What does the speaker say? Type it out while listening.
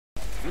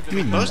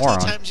Most of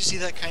the times you see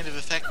that kind of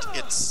effect,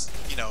 it's,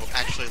 you know,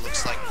 actually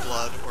looks like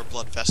blood or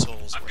blood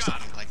vessels or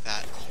something like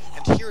that.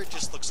 And here it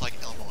just looks like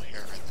Elmo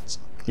hair. And that's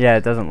really Yeah,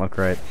 it doesn't look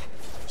right.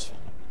 useful.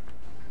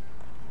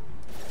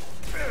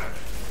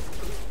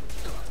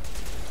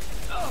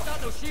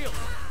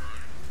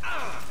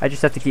 I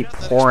just have to keep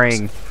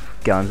pouring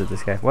guns at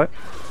this guy. What?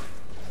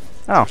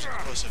 Oh.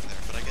 Explosive there,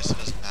 but I guess it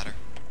doesn't matter.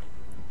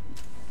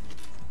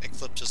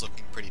 Eclipse is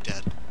looking pretty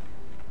dead.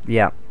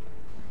 Yeah.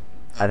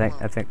 Oh, I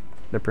well. think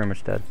they're pretty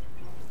much dead.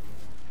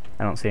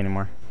 I don't see any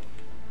more.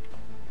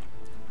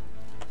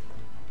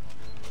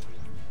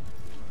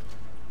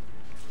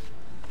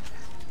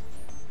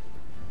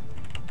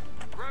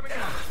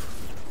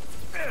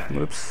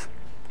 Oops.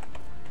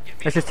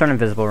 Let's just turn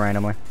invisible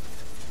randomly.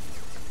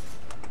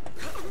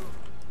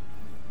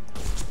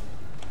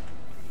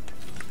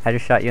 I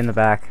just shot you in the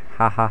back.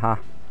 Ha ha ha.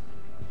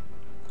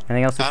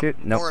 Anything else to shoot?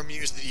 I'm Nope. more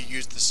amused that you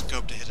used the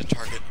scope to hit a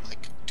target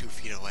like 2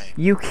 feet away.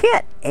 You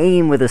can't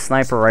aim with a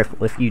sniper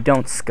rifle if you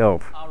don't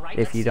scope.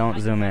 If you don't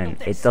zoom in.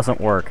 It doesn't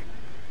work.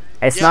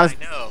 It's Yeah, not as...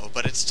 I know,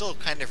 but it's still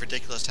kind of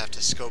ridiculous to have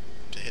to scope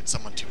to hit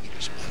someone 2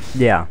 meters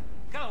away. Yeah.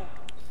 Go.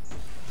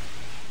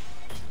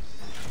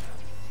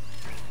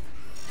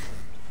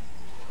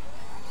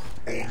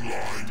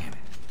 Online.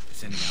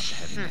 Sending out the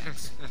heavy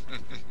mechs.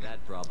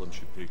 That problem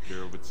should take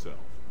care of itself.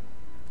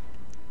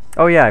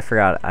 Oh yeah, I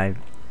forgot. I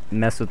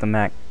messed with the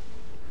mech.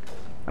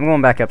 I'm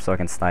going back up so I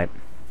can snipe.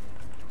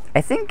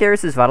 I think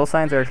Garrus's vital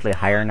signs are actually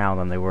higher now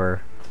than they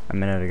were a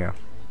minute ago.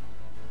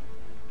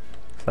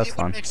 So that's It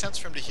fun. would make sense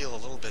for him to heal a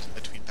little bit in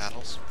between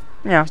battles.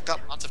 Yeah. He's got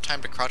lots of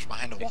time to crouch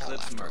behind a wall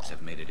Eclipse after all. Mercs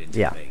have made it into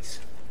Yeah. base.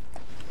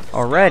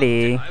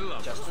 Already.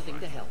 Just the thing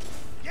to help.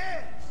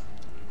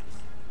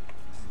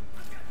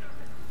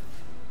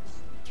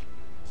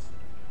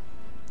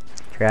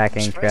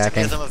 Tracking, Surprised any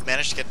tracking. of them have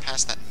managed to get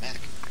past that mech.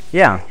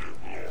 Yeah.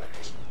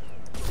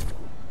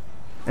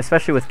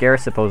 Especially with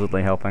Garrus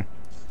supposedly helping.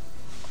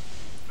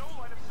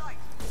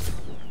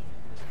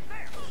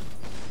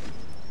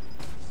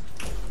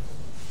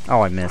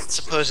 Oh, I missed.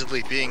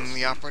 Supposedly being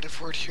the operative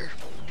word here.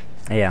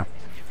 Yeah.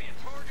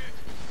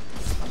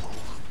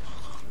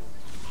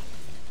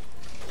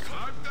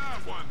 I've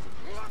got one.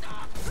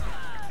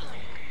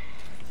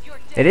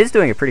 It is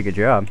doing a pretty good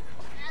job.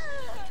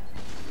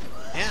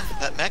 Yeah,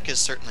 that mech is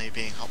certainly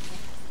being helpful.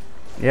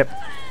 Yep.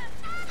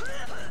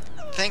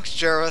 Thanks,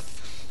 Jareth.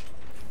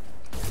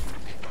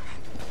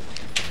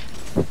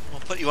 We'll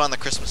put you on the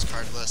Christmas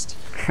card list.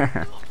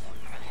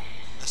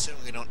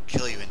 Assuming we don't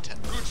kill you in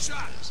 10 minutes.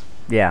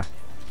 Yeah.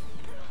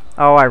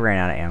 Oh, I ran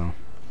out of ammo.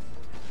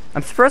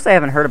 I'm surprised I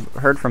haven't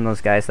heard from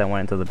those guys that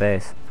went into the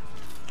base.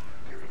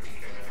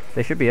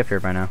 They should be up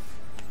here by now.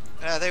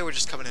 They were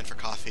just coming in for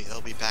coffee.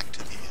 They'll be back to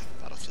the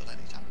battlefield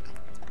anytime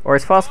now. Or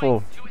it's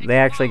possible they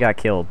actually got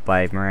killed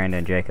by Miranda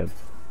and Jacob.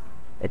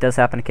 It does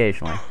happen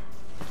occasionally.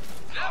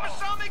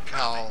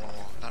 No,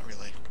 not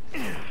really.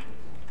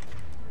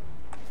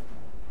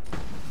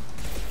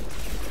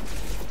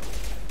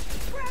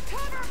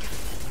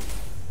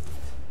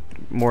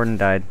 Morden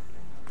died.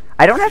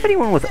 I don't have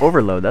anyone with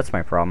overload, that's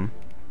my problem.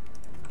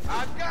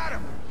 I've got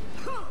him.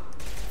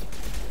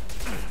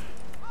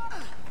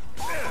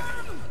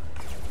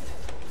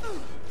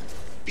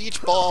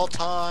 Beach ball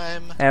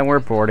time! And we're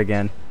bored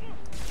again.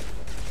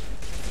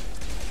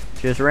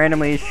 Just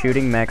randomly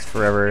shooting mechs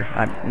forever.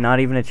 I'm not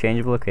even a change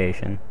of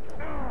location.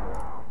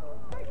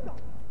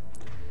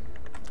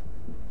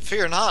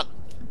 Fear not.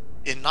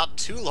 In not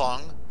too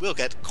long, we'll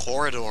get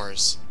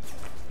corridors.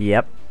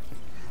 Yep.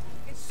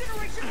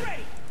 Incineration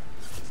ready.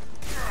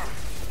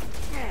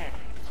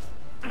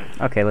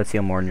 Okay, let's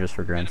heal Morden just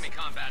for grins. Enemy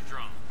combat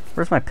drone.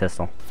 Where's my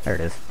pistol? There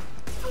it is.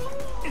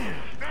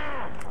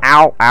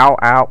 Ow, ow,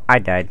 ow. I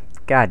died.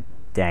 God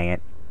dang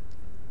it.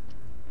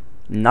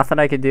 Nothing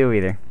I could do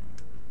either.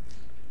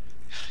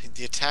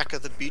 The attack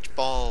of the beach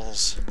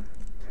balls.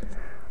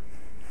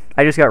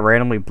 I just got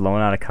randomly blown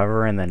out of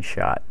cover and then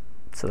shot.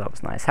 So that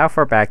was nice. How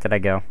far back did I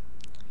go?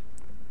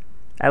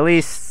 At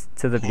least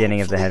to the beginning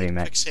of the heavy Hopefully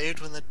mech. quick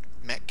saved when the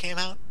mech came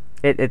out.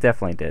 It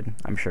definitely did,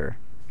 I'm sure.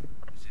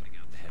 Sending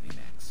out the heavy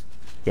mechs.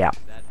 Yeah,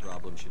 That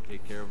problem should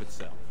take care of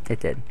itself. it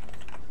did.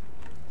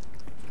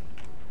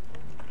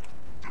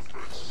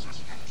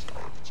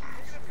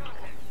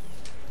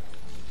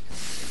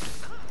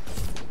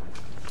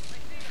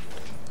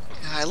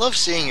 I love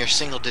seeing your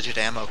single-digit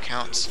ammo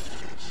counts.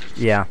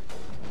 Yeah.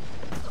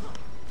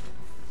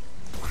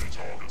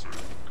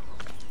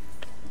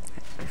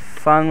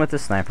 Fun with the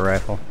sniper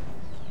rifle.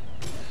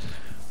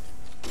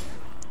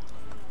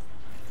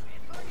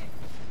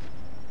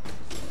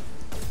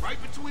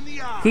 Right between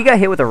the eyes. He got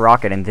hit with a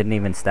rocket and didn't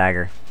even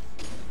stagger.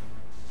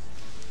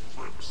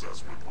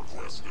 Assessment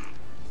requested.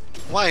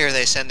 Why are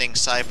they sending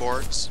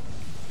cyborgs?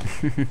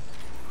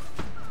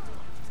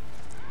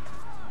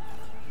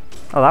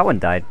 Oh, that one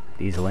died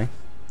easily.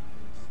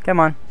 Come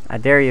on, I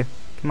dare you.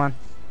 Come on.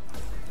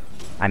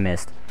 I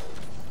missed.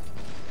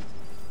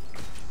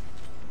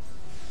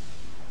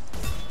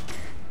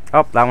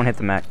 Oh, that one hit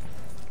the mech.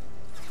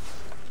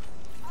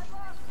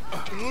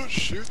 Don't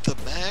shoot the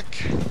mech.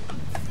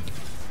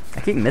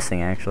 I keep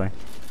missing, actually.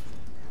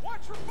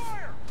 Watch for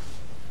fire!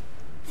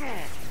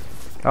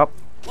 Oh.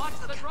 Watch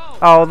the drone!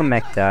 Oh, the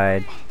mech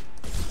died.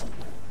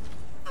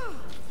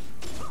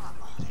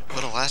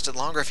 Would have lasted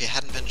longer if you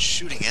hadn't been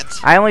shooting it.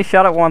 I only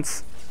shot it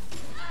once.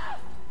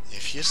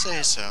 If you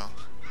say so.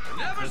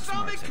 Never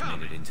saw me Mercs have made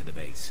coming! it into the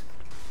base.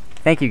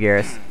 Thank you,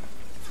 Garrus.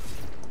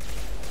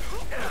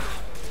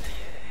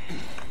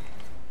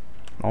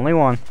 Only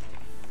one.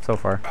 So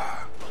far.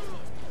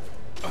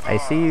 I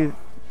see you.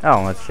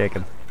 Oh, let's shake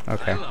him.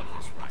 Okay.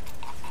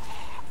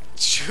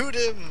 Shoot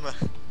him!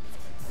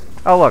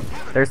 Oh, look.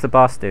 There's the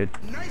boss dude.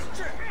 Nice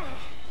trick.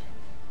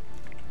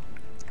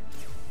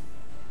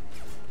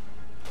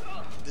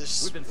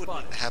 This We've been wouldn't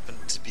spotted. happen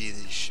to be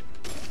the ship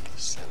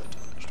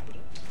sabotaged, would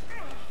it?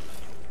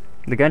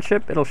 The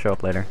gunship, it'll show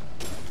up later.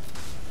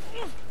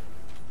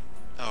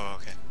 Oh,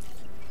 okay.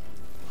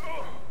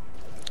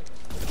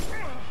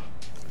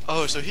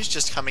 Oh, so he's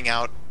just coming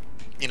out,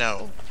 you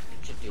know,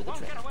 Should do the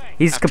trick.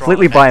 He's after all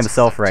completely the by mechs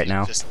himself is right empty,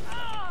 now. Just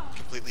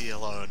completely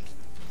alone.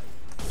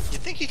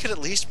 You'd think he could at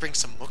least bring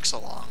some mooks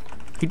along.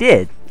 He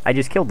did. I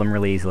just killed them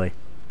really easily.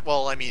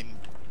 Well, I mean,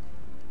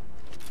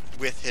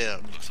 with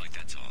him. Looks like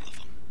that's all of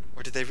them.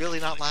 Or did they really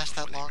not last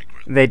that long?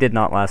 They did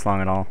not last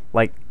long at all.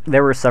 Like,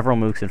 there were several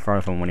mooks in front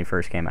of him when he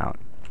first came out.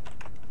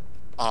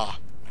 Ah,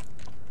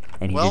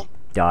 And he well,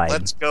 just died.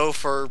 let's go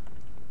for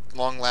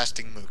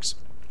long-lasting mooks.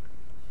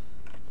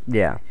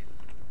 Yeah.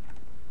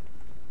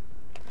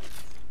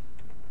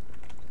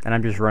 And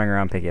I'm just running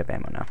around picking up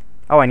ammo now.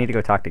 Oh, I need to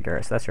go talk to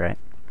Garrus. That's right.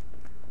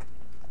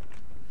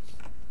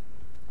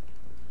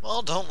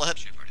 Well, don't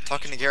let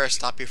talking to Garrus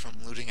stop you from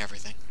looting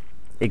everything.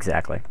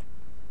 Exactly.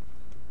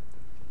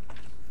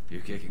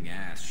 You're kicking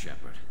ass,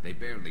 Shepard. They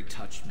barely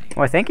touched me.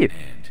 Why, thank you.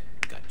 And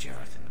got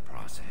Jareth in the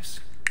process.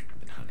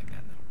 Been hunting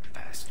that little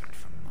bastard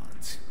for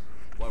months.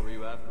 What were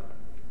you after?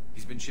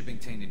 He's been shipping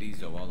tainted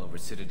Ezo all over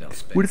Citadel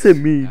space. What does that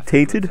mean? Half the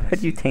Tainted? goods on How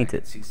do you the scene taint back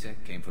it? at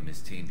C-Sec came from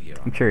his team here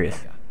on I'm curious.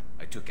 Omega.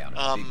 I took out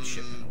a big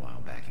shipment a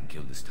while back and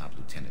killed his top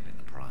lieutenant in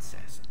the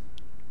process.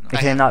 I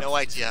Okay, have not- no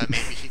idea.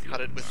 Maybe he cut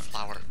it with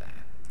flour.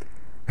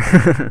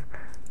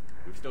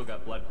 We've still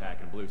got Blood Pack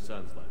and Blue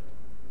Suns left.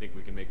 Think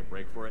we can make a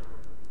break for it?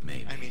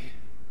 Maybe. I mean,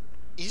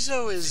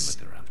 Ezo see is...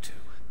 what they're up to.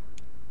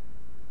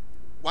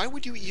 Why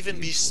would you even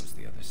be Towards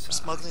the other side.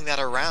 smuggling that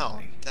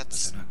around? But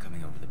That's... they're not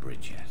coming over the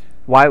bridge yet.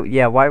 Why?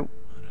 Yeah, why?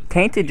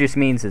 Tainted just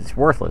means it's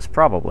worthless,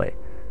 probably.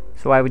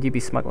 So why would you be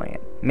smuggling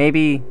it?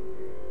 Maybe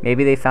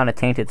they found a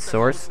tainted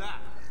source,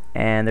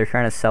 and they're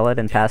trying to sell it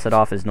and pass it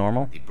off as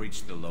normal. He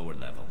breached the lower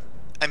level.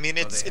 I mean,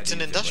 it's they an had to use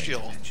their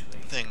industrial way eventually.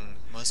 thing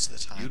most of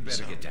the time. You'd better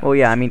so- get down. Well,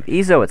 yeah, I mean,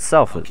 Ezo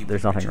itself, I'll keep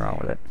there's it nothing wrong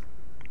vigilant. with it.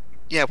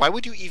 Yeah, why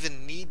would you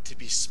even need to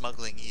be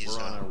smuggling We're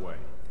on our Ezo? way.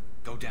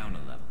 Go down a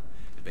level.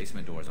 The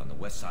basement door is on the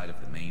west side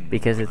of the main room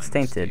Because it's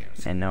behind the tainted,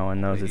 stairs. and no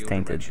one knows it's Radio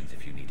tainted. directions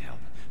if you need help,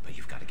 but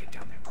you've got to get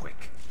down there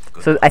quick.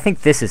 Good So luck. I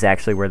think this is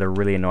actually where the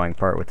really annoying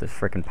part with the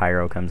frickin'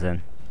 pyro comes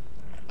in.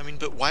 I mean,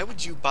 but why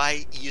would you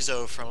buy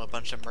Ezo from a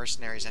bunch of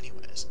mercenaries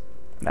anyways?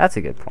 That's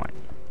a good point.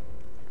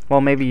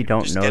 Well, maybe you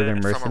don't Just know get they're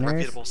it from a mercenaries.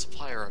 reputable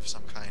supplier of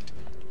some kind.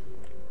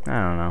 I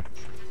don't know.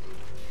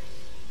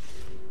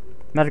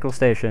 Medical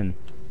station.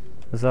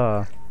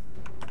 Huzzah.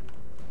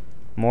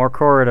 More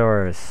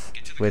corridors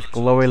with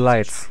glowy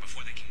lights.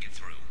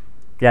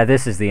 Yeah,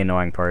 this is the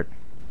annoying part.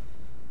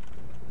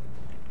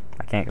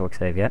 I can't quick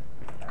save yet.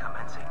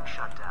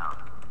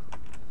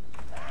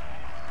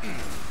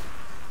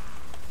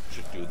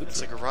 Should do the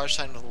It's a trick. garage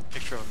sign with a little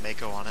picture of a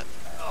Mako on it.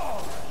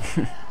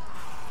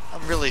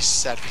 I'm really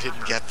sad we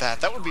didn't get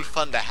that. That would be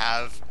fun to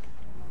have.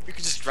 We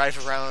could just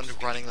drive around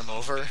running them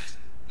over.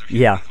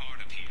 Yeah.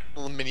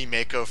 Little mini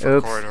Mako for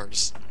Oops.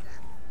 corridors.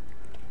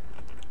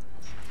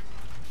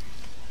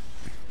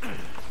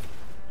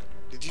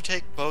 Did you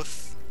take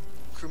both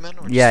crewmen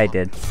or Yeah, I just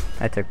one? did.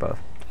 I took both.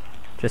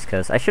 Just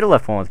cause. I should have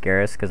left one with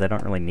Garrus, because I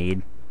don't really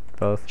need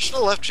both. Should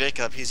have left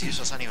Jacob. He's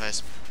useless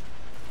anyways.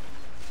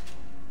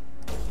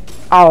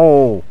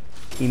 Oh!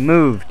 He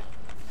moved.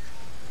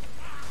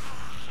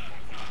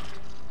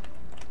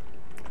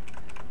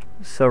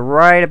 So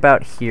right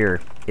about here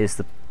is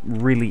the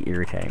really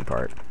irritating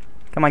part.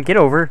 Come on, get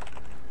over.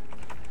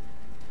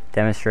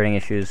 Demonstrating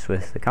issues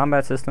with the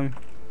combat system.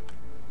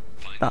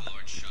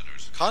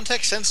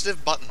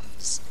 Context-sensitive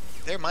buttons.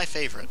 They're my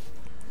favorite.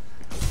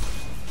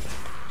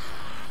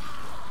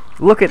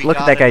 Look at We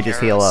that guy got it,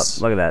 just heal up.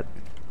 Garrus. Look at that.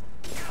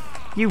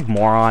 You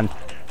moron.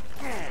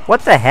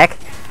 What the heck?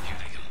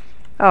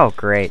 Oh,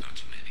 great.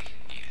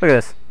 Look at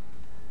this.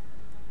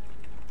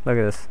 Look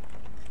at this.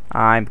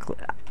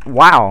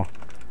 Wow.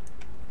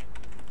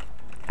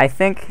 I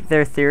think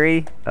their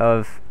theory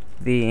of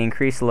the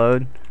increased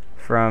load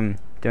from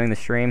doing the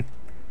stream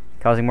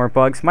causing more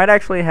bugs might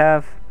actually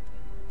have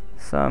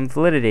some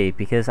validity,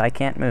 because I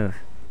can't move.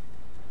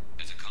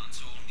 There's a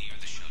console near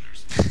the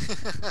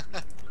shutters.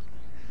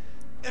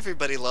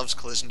 Everybody loves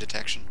collision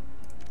detection.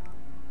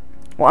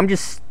 Well, I'm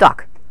just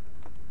stuck.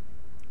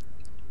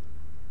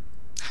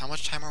 How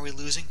much time are we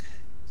losing?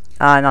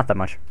 Not that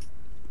much.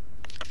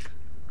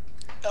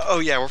 Oh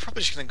yeah, we're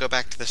probably just gonna go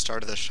back to the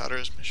start of the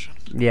Shutters mission.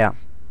 Yeah.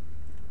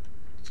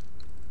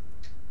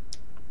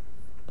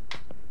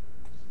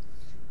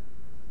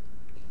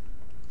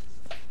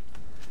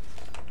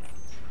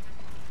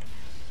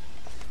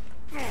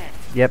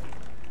 Yep.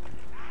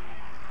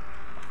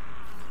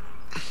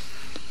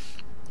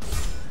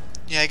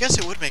 Yeah, I guess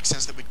it would make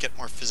sense that we'd get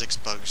more physics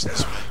bugs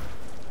this way.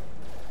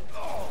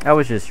 That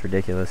was just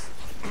ridiculous.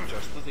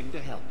 Just the thing to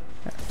help.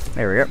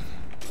 There we go.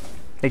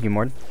 Thank you,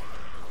 Mord.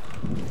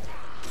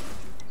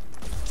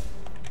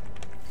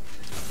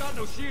 Got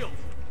no shield.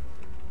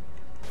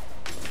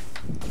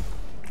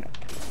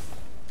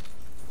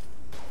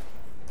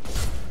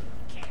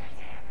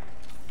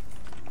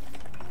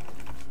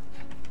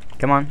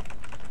 Come on.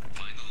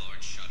 Find the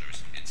large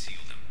shutters and seal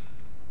them.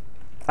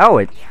 Oh,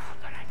 it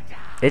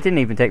didn't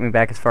even take me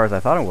back as far as I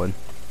thought it would.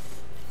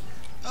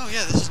 Oh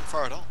yeah, this isn't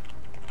far at all.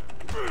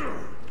 Here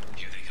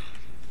they come.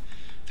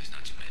 There's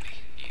not too many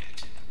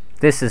yet.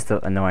 This is the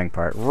annoying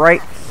part.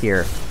 Right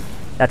here.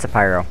 That's a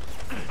pyro.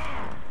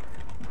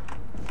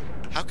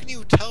 How can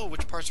you tell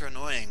which parts are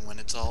annoying when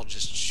it's all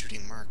just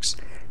shooting mercs?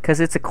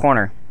 Because it's a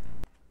corner.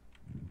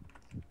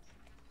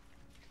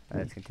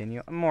 Let's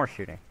continue. More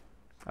shooting.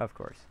 Of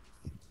course.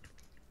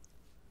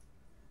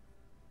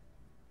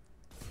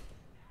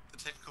 The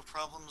technical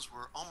problems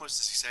were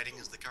almost as exciting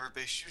as the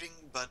cover-based shooting,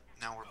 but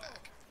now we're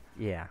back.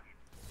 Yeah.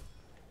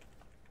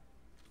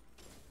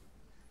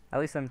 At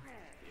least I'm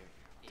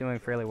doing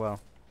fairly well.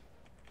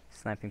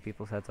 Sniping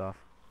people's heads off.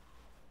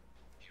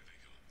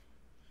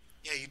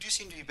 Yeah, you do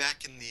seem to be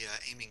back in the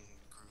aiming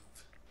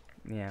groove.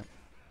 Yeah.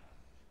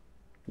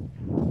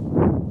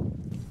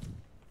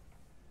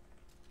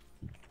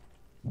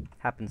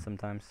 Happens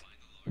sometimes.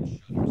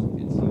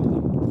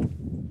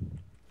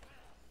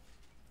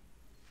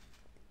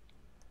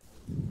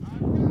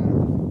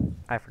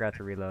 I forgot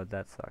to reload,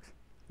 that sucks.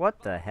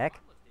 What the heck?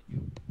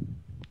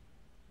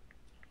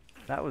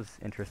 That was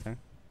interesting.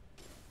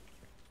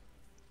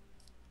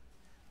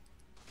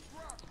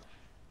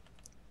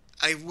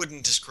 I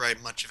wouldn't describe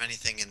much of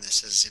anything in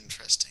this as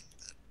interesting.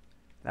 But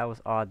That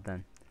was odd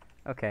then.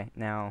 Okay,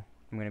 now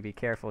I'm gonna be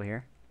careful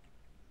here.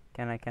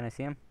 Can I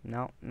see him?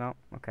 No, no,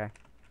 okay.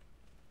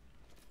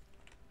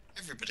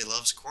 everybody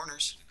loves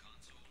corners.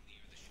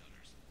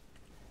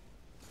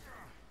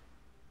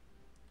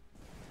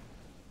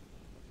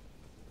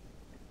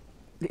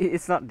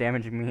 It's not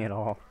damaging me at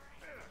all.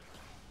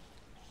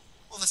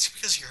 Well, that's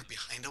because you're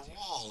behind a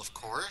wall, of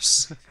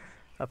course.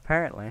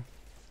 Apparently.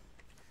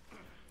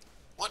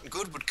 What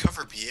good would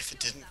cover be if it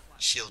didn't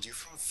shield you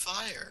from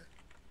fire?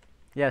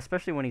 Yeah,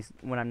 especially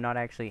when I'm not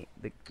actually,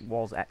 the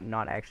wall's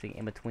not actually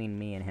in between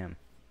me and him.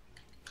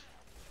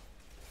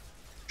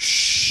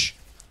 Shh!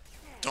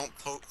 Don't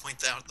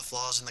point out the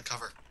flaws in the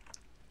cover.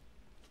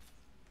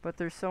 But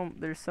there's so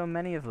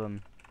many of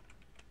them.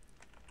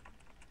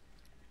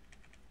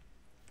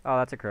 Oh,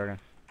 that's a Krogan.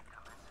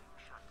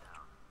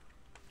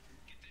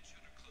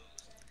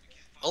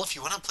 Well, if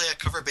you want to play a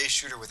cover-based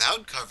shooter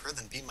without cover,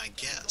 then be my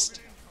guest.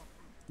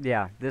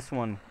 Yeah, this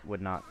one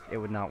would not. It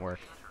would not work.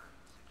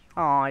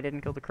 Oh, I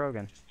didn't kill the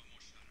Krogan.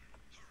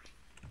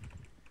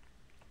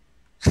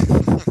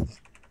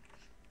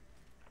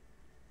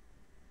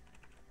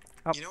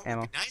 Oh, You know what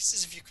ammo. would be nice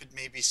is if you could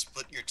maybe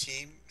split your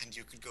team and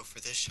you could go for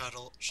this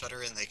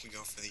shutter and they could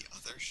go for the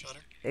other shutter.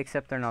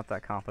 Except they're not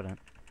that competent.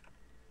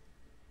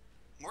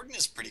 Morton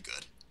is pretty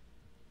good.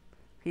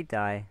 He'd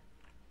die.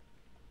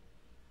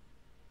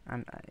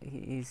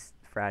 He's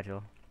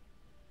fragile.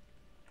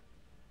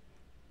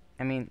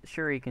 I mean,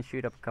 sure he can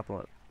shoot up a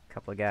couple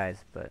of guys,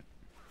 but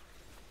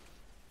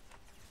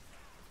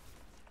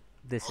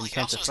this Well, he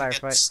intensive also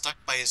doesn't get firefight,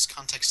 stuck by his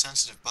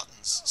context-sensitive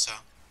buttons, so...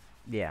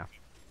 yeah,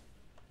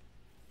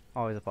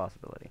 always a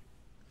possibility.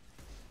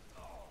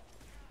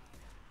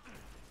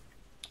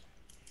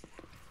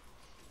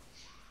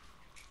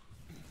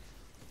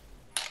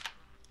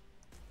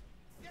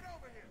 Get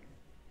over here.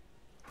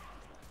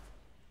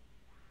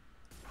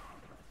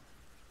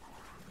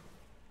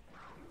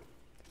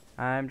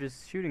 I'm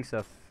just shooting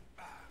stuff.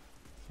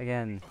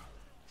 Again,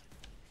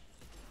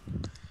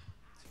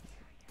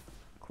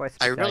 quite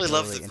I really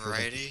love the spectacularly interesting.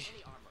 variety,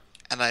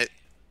 and I...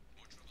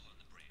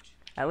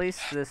 At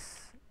least this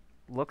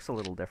looks a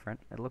little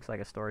different. It looks like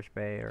a storage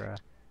bay or a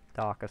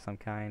dock of some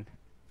kind.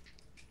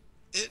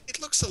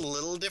 It looks a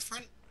little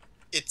different.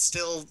 It's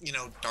still, you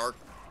know, dark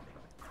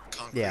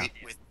concrete Yeah.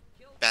 with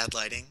bad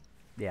lighting,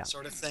 Yeah.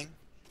 sort of thing.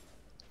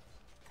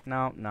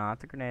 No, not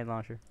the grenade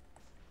launcher.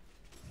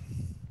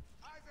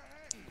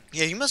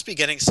 Yeah, you must be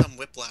getting some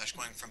whiplash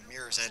going from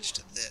Mirror's Edge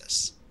to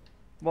this.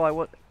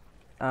 Well,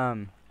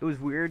 it was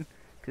weird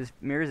because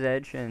Mirror's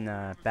Edge and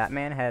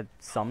Batman had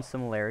some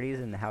similarities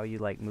in how you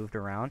like moved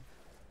around.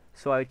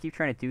 So I would keep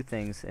trying to do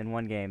things in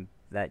one game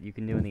that you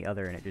can do in the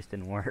other, and it just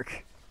didn't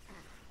work.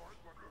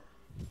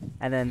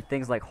 And then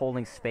things like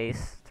holding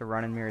space to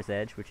run in Mirror's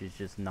Edge, which is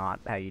just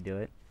not how you do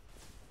it.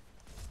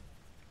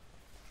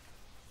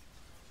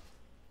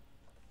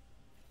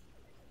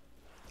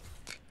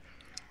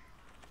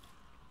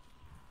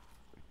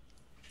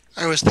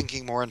 I was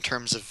thinking more in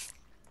terms of,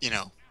 you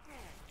know,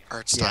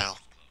 art Yeah. style.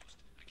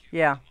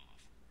 Yeah.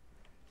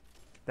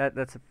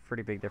 That's a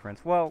pretty big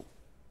difference. Well,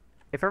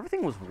 if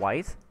everything was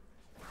white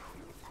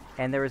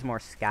and there was more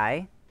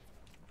sky,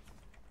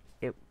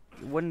 it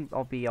wouldn't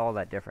all be all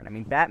that different. I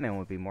mean, Batman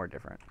would be more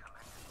different.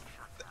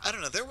 I don't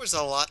don't know. There was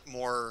a lot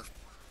more.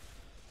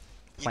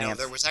 You know, Plants.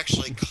 there was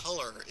actually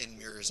color in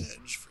Mirror's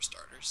Edge for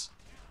starters.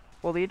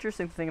 Well, the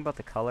interesting thing about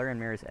the color in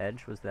Mirror's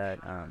Edge was that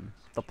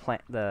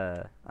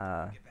the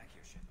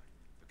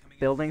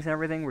buildings and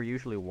everything were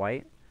usually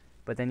white,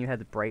 but then you had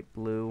the bright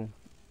blue.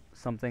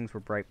 Some things were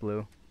bright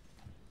blue,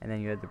 and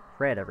then you had the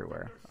red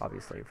everywhere,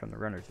 obviously from the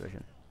runner's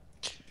vision.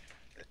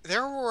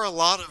 There were a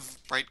lot of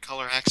bright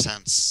color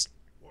accents.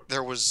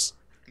 There was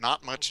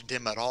not much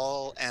dim at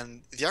all,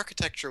 and the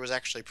architecture was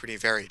actually pretty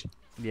varied.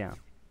 Yeah.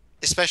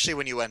 Especially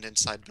when you went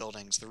inside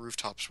buildings. The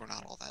rooftops were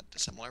not all that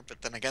dissimilar,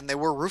 but then again, they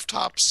were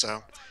rooftops,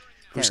 so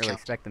who's Can't really counting?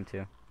 expect them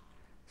to.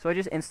 So I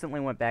just instantly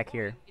went back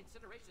here,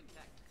 Incineration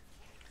tech.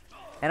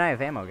 and I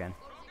have ammo again.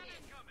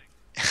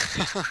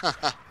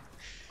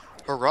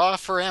 Hurrah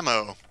for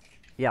ammo!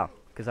 Yeah,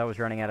 because I was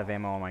running out of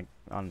ammo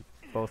on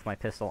both my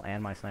pistol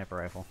and my sniper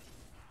rifle.